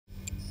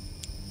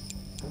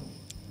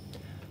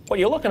What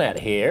you're looking at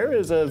here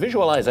is a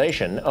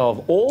visualization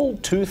of all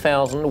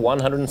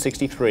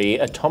 2,163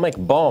 atomic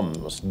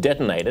bombs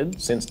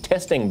detonated since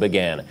testing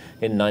began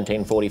in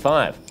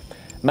 1945.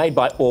 Made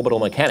by Orbital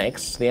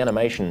Mechanics, the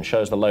animation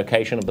shows the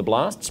location of the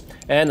blasts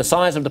and the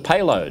size of the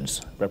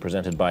payloads,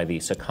 represented by the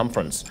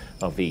circumference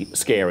of the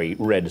scary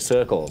red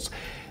circles.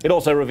 It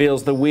also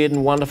reveals the weird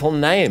and wonderful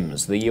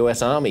names the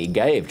US Army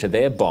gave to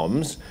their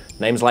bombs,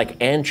 names like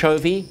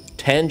anchovy,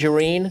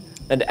 tangerine,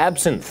 and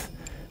absinthe,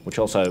 which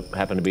also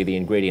happen to be the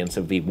ingredients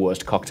of the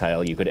worst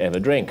cocktail you could ever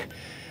drink.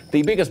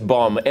 The biggest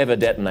bomb ever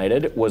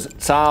detonated was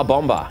Tsar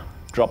Bomba,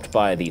 dropped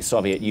by the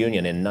Soviet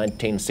Union in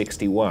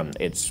 1961.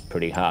 It's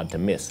pretty hard to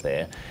miss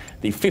there.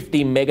 The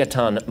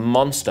 50-megaton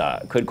monster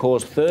could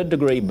cause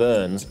third-degree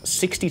burns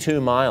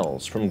 62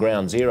 miles from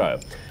ground zero,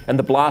 and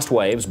the blast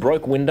waves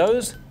broke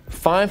windows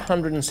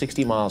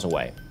 560 miles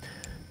away.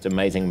 It's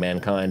amazing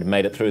mankind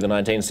made it through the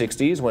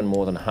 1960s when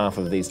more than half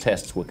of these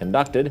tests were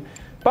conducted,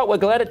 but we're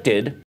glad it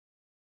did.